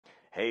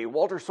Hey,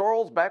 Walter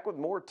Sorrells back with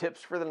more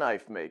tips for the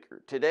knife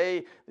maker.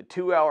 Today, the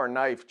 2-hour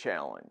knife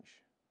challenge.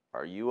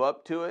 Are you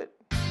up to it?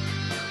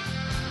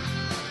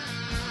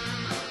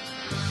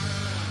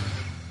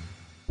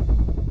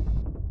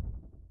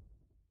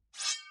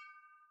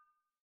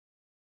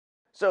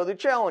 So the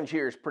challenge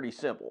here is pretty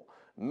simple.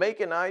 Make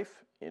a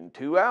knife in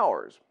 2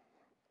 hours.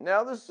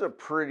 Now this is a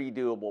pretty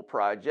doable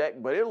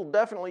project, but it'll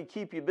definitely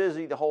keep you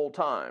busy the whole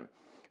time.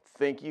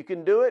 Think you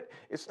can do it?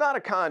 It's not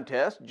a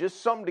contest,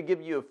 just something to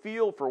give you a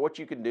feel for what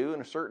you can do in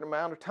a certain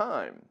amount of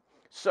time.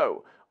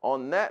 So,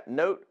 on that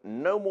note,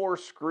 no more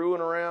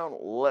screwing around,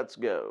 let's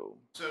go.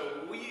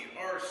 So we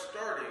are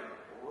starting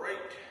right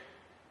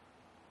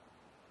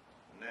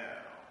now.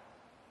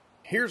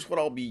 Here's what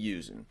I'll be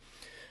using.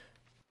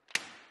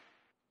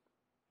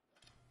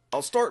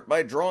 I'll start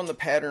by drawing the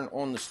pattern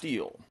on the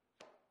steel.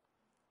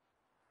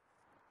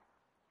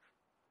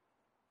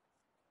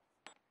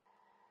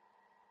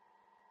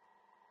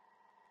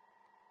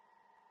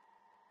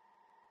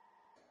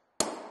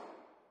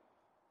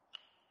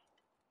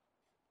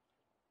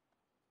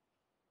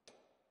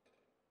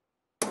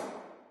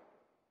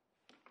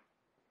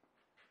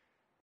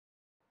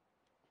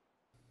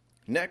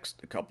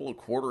 Next, a couple of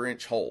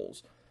 1/4-inch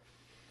holes.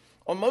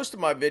 On most of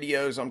my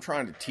videos, I'm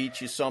trying to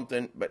teach you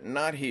something, but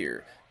not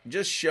here.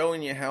 Just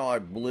showing you how I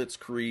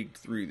blitzkrieg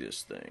through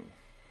this thing.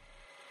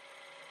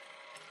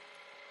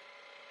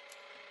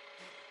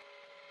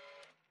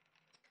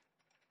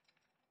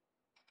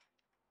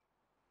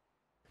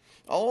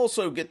 I'll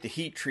also get the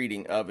heat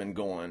treating oven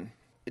going.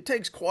 It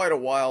takes quite a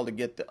while to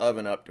get the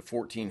oven up to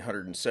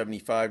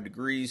 1475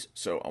 degrees,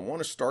 so I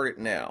want to start it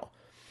now.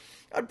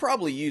 I'd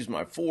probably use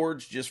my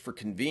forge just for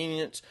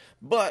convenience,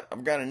 but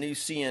I've got a new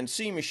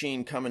CNC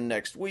machine coming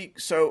next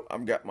week, so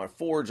I've got my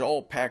forge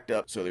all packed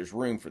up so there's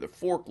room for the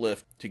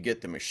forklift to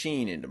get the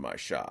machine into my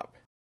shop.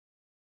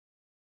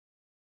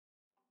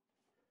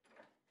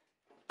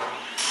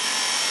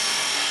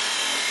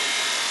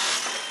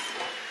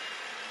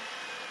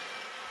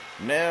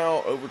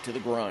 Now over to the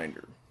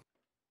grinder.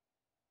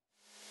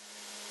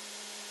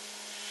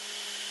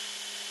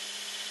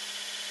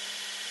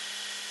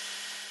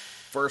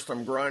 First,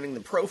 I'm grinding the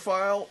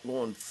profile,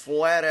 going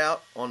flat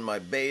out on my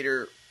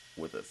baiter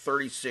with a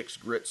 36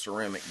 grit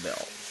ceramic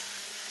belt.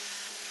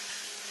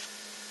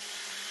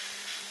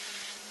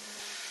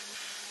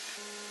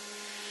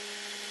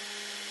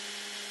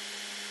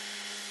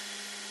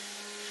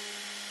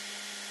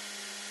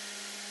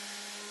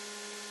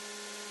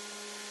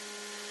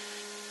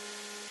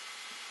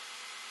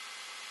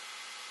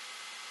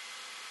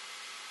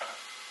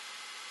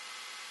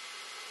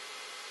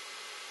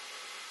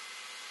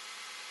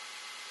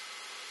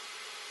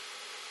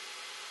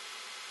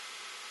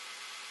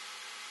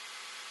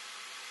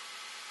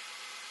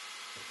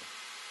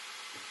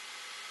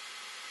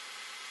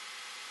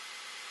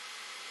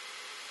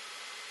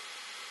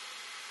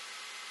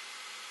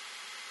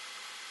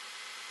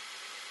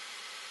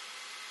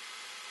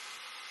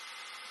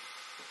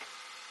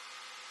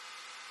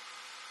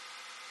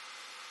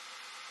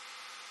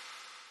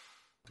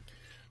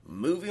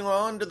 Moving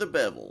on to the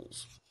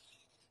bevels.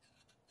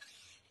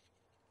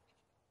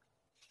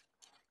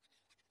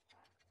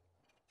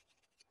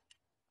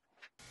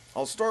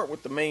 I'll start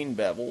with the main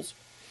bevels,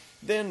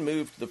 then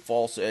move to the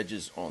false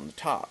edges on the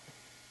top.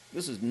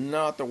 This is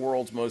not the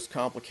world's most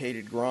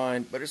complicated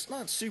grind, but it's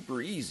not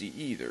super easy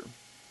either.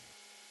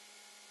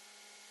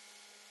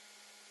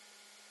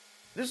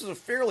 This is a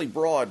fairly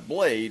broad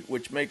blade,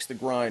 which makes the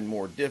grind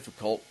more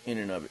difficult in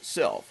and of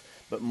itself.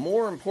 But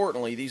more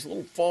importantly, these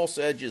little false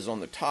edges on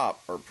the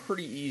top are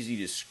pretty easy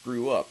to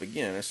screw up,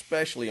 again,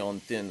 especially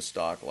on thin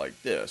stock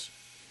like this.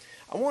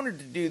 I wanted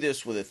to do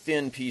this with a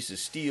thin piece of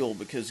steel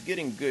because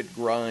getting good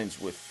grinds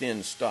with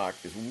thin stock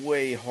is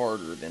way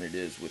harder than it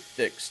is with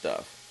thick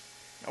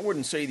stuff. I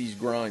wouldn't say these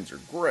grinds are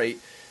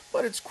great,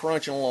 but it's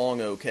crunching along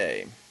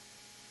okay.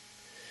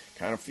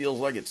 Kind of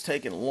feels like it's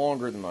taking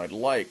longer than I'd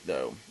like,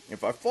 though.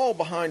 If I fall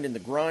behind in the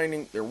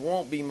grinding, there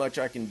won't be much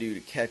I can do to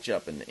catch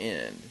up in the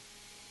end.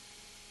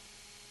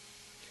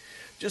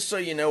 Just so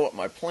you know what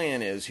my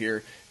plan is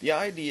here, the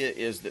idea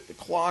is that the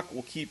clock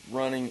will keep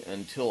running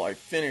until I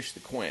finish the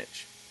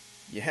quench.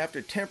 You have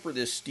to temper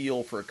this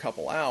steel for a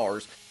couple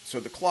hours, so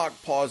the clock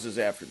pauses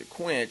after the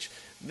quench,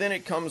 then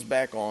it comes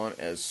back on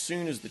as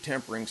soon as the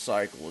tempering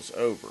cycle is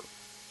over.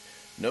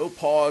 No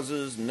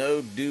pauses,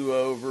 no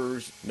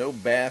do-overs, no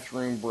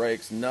bathroom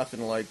breaks,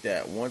 nothing like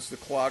that. Once the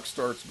clock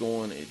starts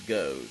going, it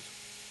goes.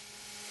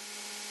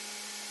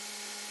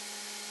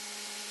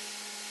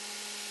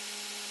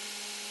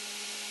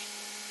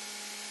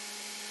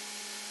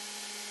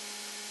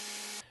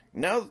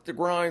 Now that the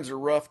grinds are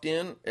roughed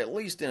in, at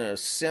least in a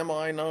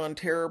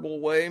semi-non-terrible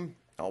way,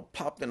 I'll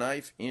pop the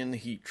knife in the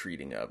heat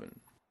treating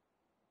oven.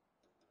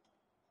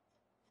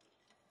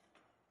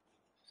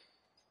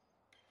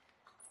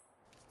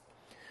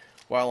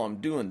 While I'm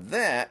doing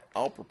that,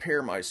 I'll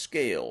prepare my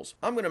scales.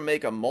 I'm going to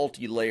make a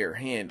multi-layer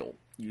handle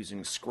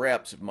using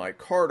scraps of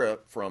micarta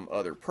from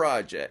other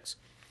projects.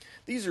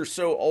 These are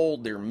so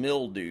old they're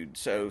mildewed,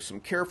 so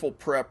some careful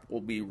prep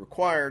will be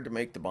required to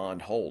make the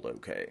bond hold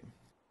okay.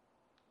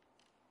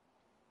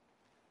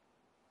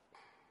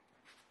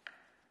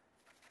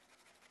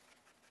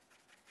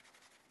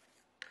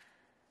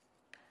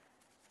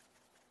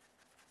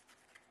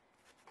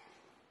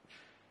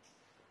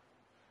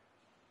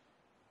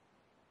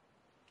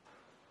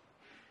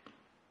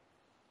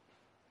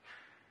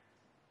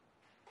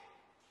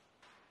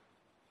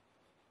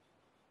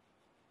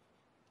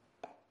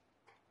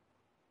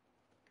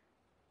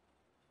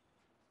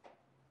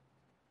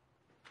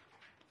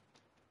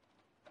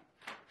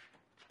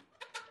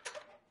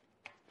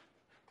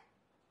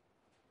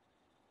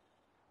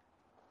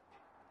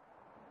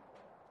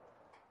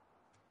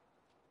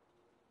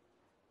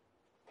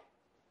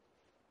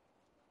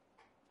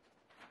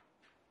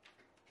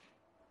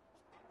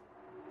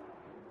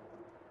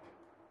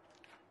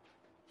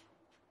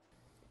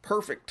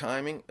 perfect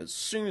timing. As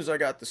soon as I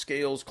got the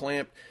scales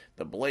clamped,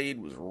 the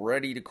blade was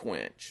ready to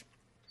quench.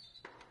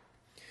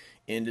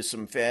 Into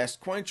some fast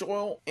quench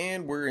oil,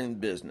 and we're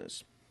in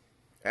business.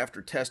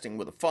 After testing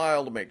with a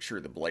file to make sure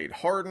the blade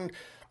hardened,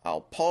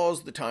 I'll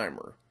pause the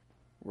timer.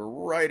 We're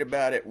right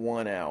about at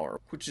 1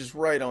 hour, which is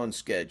right on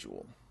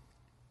schedule.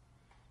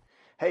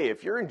 Hey,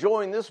 if you're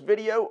enjoying this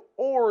video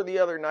or the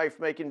other knife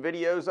making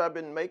videos I've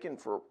been making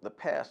for the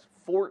past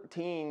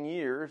 14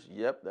 years,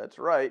 yep, that's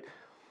right,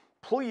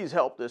 please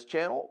help this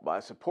channel by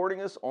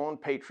supporting us on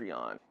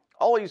Patreon.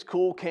 All these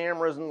cool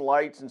cameras and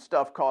lights and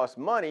stuff cost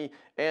money,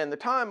 and the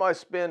time I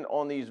spend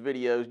on these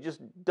videos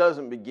just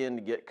doesn't begin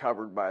to get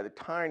covered by the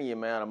tiny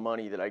amount of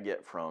money that I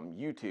get from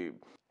YouTube.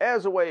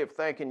 As a way of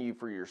thanking you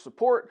for your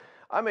support,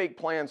 I make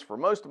plans for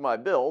most of my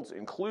builds,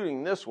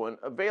 including this one,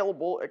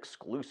 available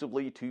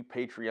exclusively to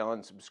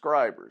Patreon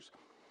subscribers.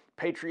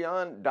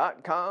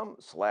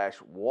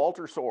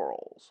 Patreon.com/Walter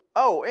Sorrells.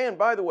 Oh, and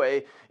by the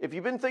way, if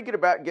you've been thinking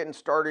about getting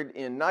started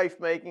in knife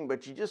making,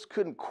 but you just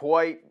couldn't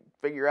quite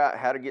figure out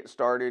how to get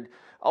started,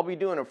 I'll be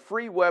doing a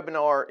free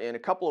webinar in a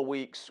couple of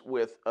weeks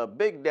with a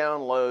big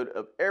download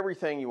of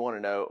everything you want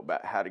to know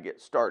about how to get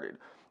started.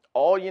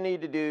 All you need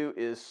to do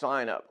is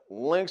sign up.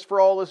 Links for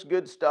all this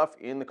good stuff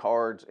in the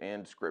cards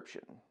and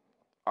description.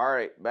 All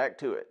right, back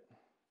to it.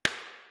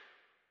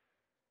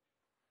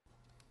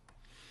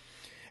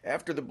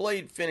 After the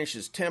blade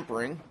finishes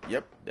tempering,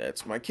 yep,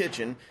 that's my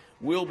kitchen,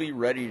 we'll be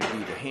ready to do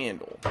the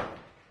handle.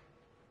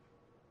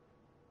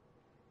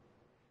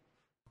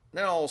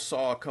 Now I'll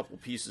saw a couple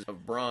pieces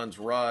of bronze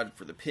rod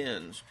for the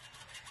pins.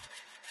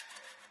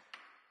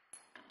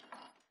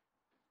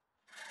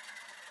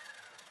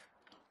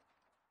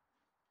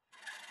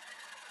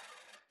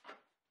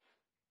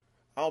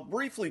 I'll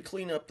briefly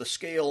clean up the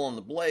scale on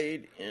the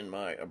blade in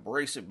my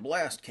abrasive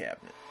blast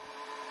cabinet.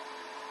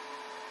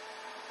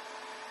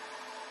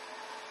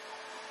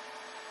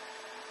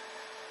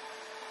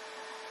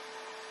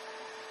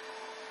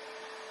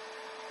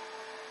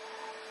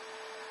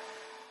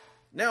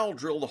 Now I'll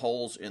drill the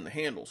holes in the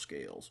handle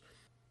scales.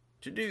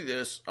 To do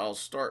this, I'll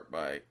start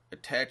by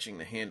attaching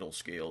the handle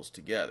scales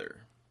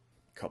together.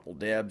 A couple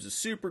dabs of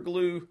super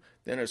glue,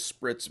 then a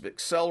spritz of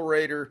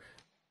accelerator,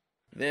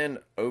 then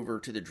over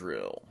to the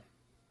drill.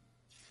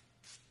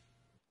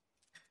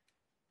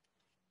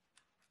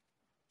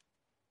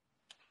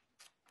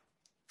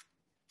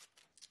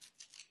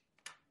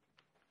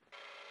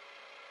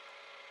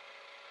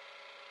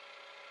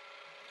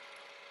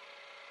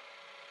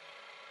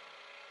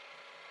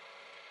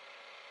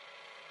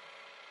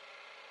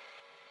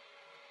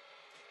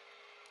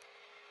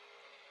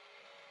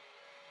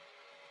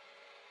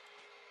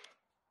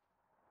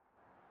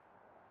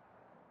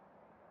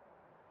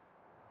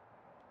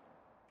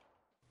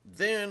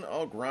 Then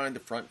I'll grind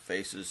the front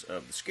faces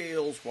of the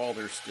scales while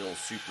they're still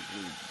super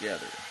glued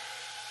together.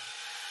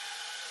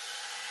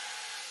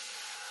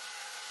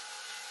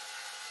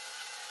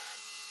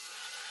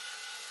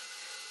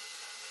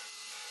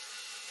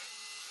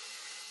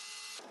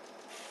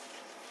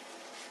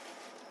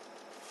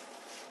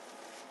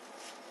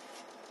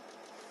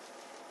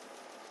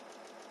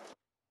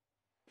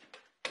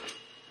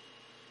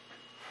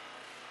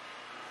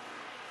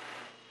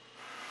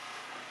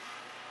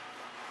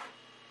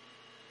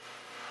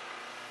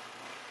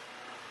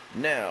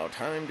 Now,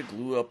 time to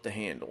glue up the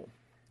handle.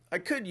 I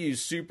could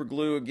use super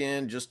glue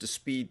again just to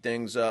speed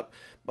things up,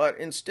 but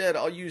instead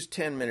I'll use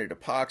 10-minute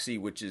epoxy,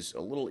 which is a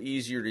little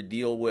easier to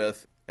deal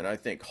with and I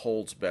think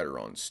holds better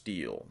on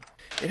steel.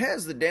 It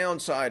has the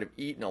downside of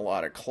eating a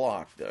lot of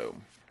clock though.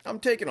 I'm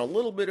taking a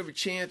little bit of a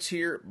chance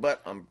here,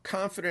 but I'm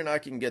confident I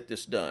can get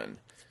this done.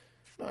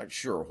 Not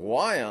sure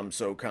why I'm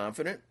so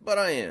confident, but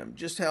I am.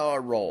 Just how I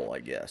roll, I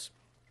guess.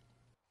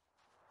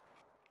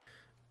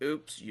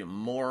 Oops, you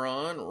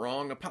moron,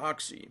 wrong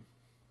epoxy.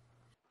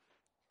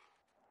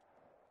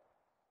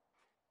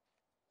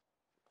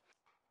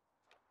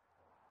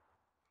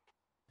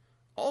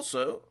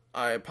 Also,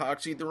 I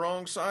epoxied the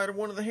wrong side of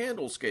one of the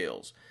handle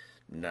scales.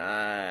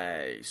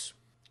 Nice.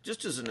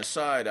 Just as an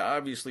aside, I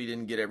obviously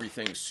didn't get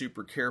everything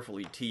super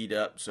carefully teed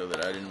up so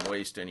that I didn't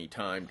waste any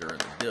time during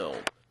the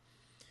build.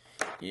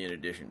 In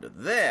addition to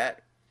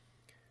that,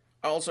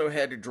 I also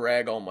had to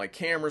drag all my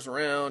cameras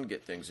around,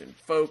 get things in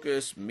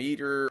focus,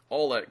 meter,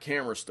 all that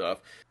camera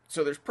stuff.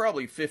 So there's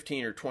probably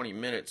 15 or 20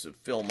 minutes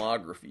of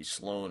filmography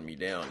slowing me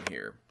down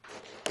here.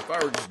 If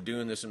I were just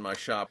doing this in my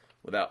shop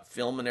without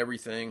filming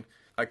everything,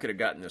 I could have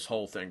gotten this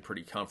whole thing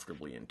pretty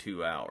comfortably in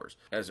 2 hours.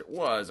 As it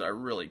was, I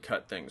really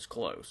cut things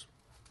close.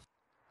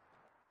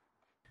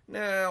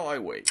 Now I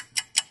wait.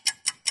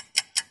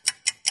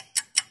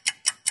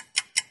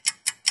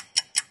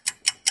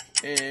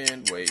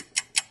 And wait.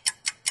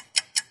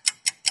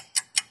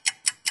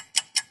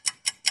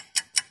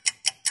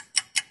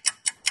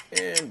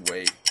 And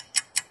wait.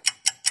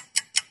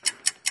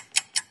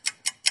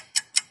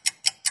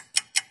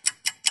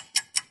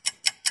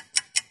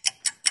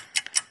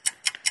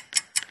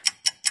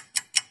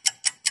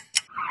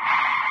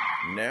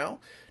 Now,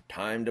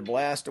 time to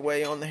blast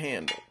away on the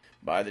handle.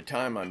 By the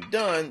time I'm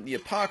done, the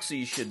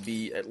epoxy should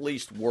be at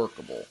least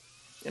workable.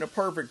 In a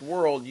perfect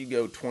world, you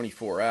go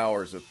 24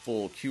 hours of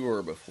full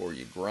cure before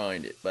you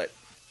grind it, but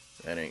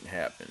that ain't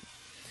happening.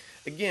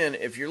 Again,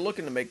 if you're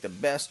looking to make the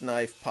best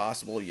knife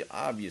possible, you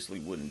obviously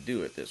wouldn't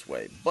do it this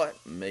way. But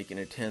making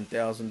a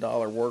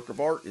 $10,000 work of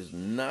art is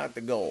not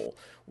the goal.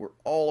 We're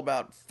all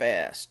about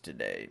fast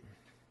today.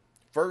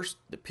 First,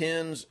 the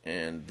pins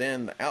and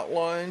then the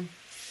outline.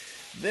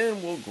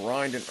 Then we'll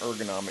grind an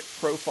ergonomic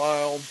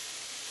profile.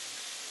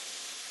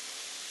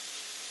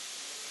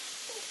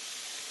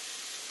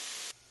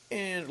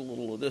 And a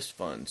little of this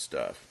fun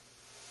stuff.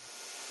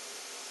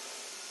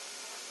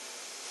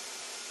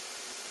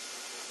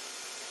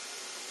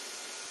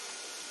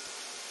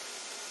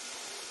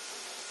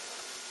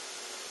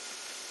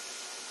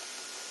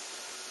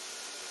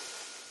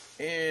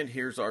 And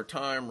here's our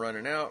time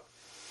running out.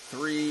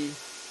 3,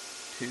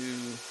 2,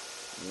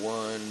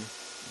 1,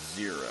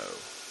 0.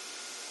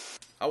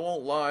 I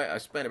won't lie, I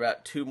spent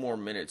about 2 more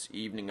minutes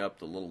evening up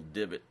the little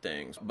divot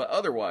things. But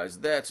otherwise,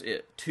 that's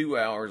it. 2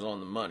 hours on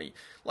the money.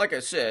 Like I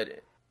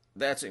said,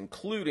 that's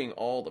including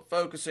all the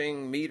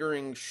focusing,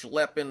 metering,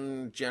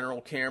 schlepping,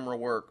 general camera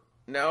work.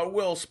 Now, I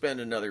will spend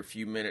another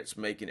few minutes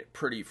making it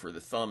pretty for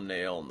the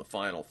thumbnail and the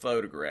final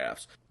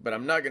photographs, but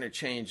I'm not going to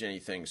change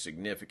anything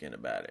significant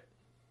about it.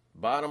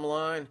 Bottom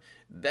line,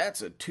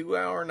 that's a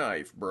 2-hour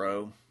knife,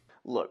 bro.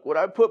 Look, would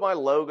I put my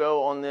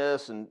logo on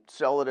this and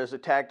sell it as a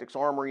Tactics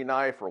Armory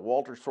knife or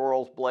Walter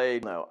Sorrells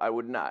blade? No, I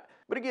would not.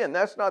 But again,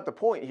 that's not the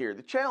point here.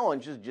 The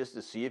challenge is just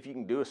to see if you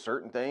can do a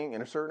certain thing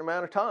in a certain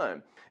amount of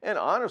time. And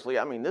honestly,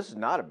 I mean, this is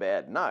not a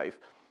bad knife.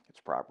 It's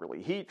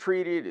properly heat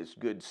treated, it's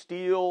good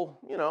steel.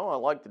 You know, I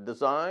like the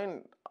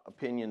design.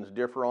 Opinions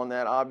differ on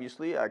that,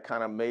 obviously. I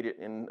kind of made it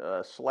in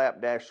a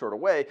slapdash sort of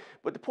way.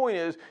 But the point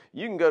is,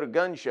 you can go to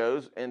gun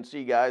shows and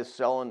see guys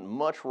selling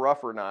much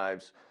rougher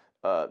knives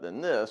than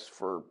this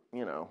for,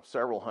 you know,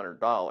 several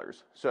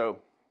 $100s. So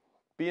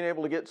being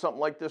able to get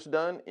something like this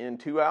done in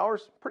 2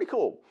 hours, pretty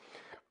cool.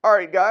 All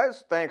right,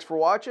 guys, thanks for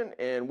watching,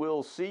 and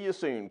we'll see you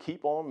soon.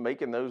 Keep on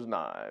making those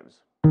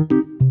knives.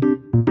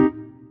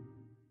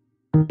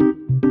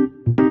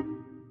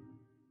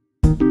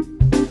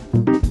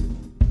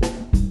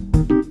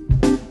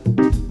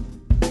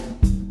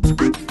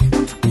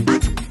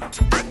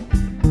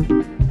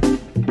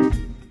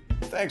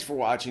 Thanks for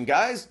watching,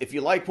 guys. If you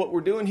like what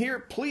we're doing here,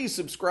 please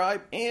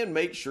subscribe and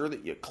make sure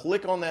that you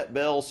click on that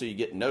bell so you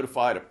get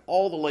notified of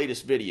all the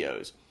latest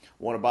videos.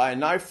 Want to buy a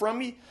knife from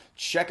me?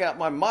 Check out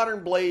my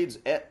modern blades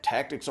at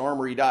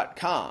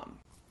tacticsarmory.com.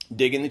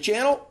 Digging the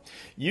channel?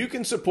 You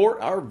can support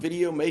our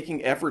video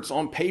making efforts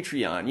on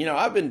Patreon. You know,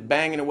 I've been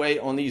banging away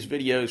on these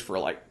videos for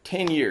like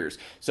 10 years,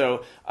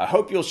 so I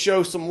hope you'll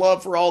show some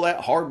love for all that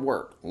hard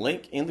work.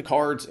 Link in the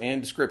cards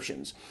and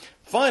descriptions.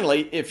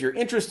 Finally, if you're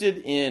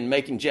interested in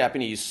making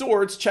Japanese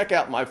swords, check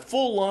out my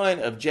full line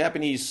of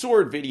Japanese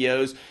sword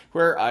videos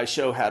where I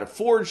show how to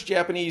forge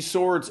Japanese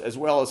swords as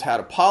well as how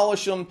to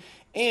polish them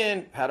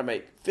and how to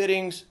make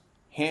fittings,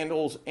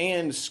 handles,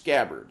 and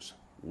scabbards.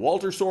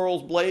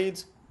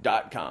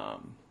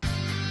 WalterSorrellsBlades.com.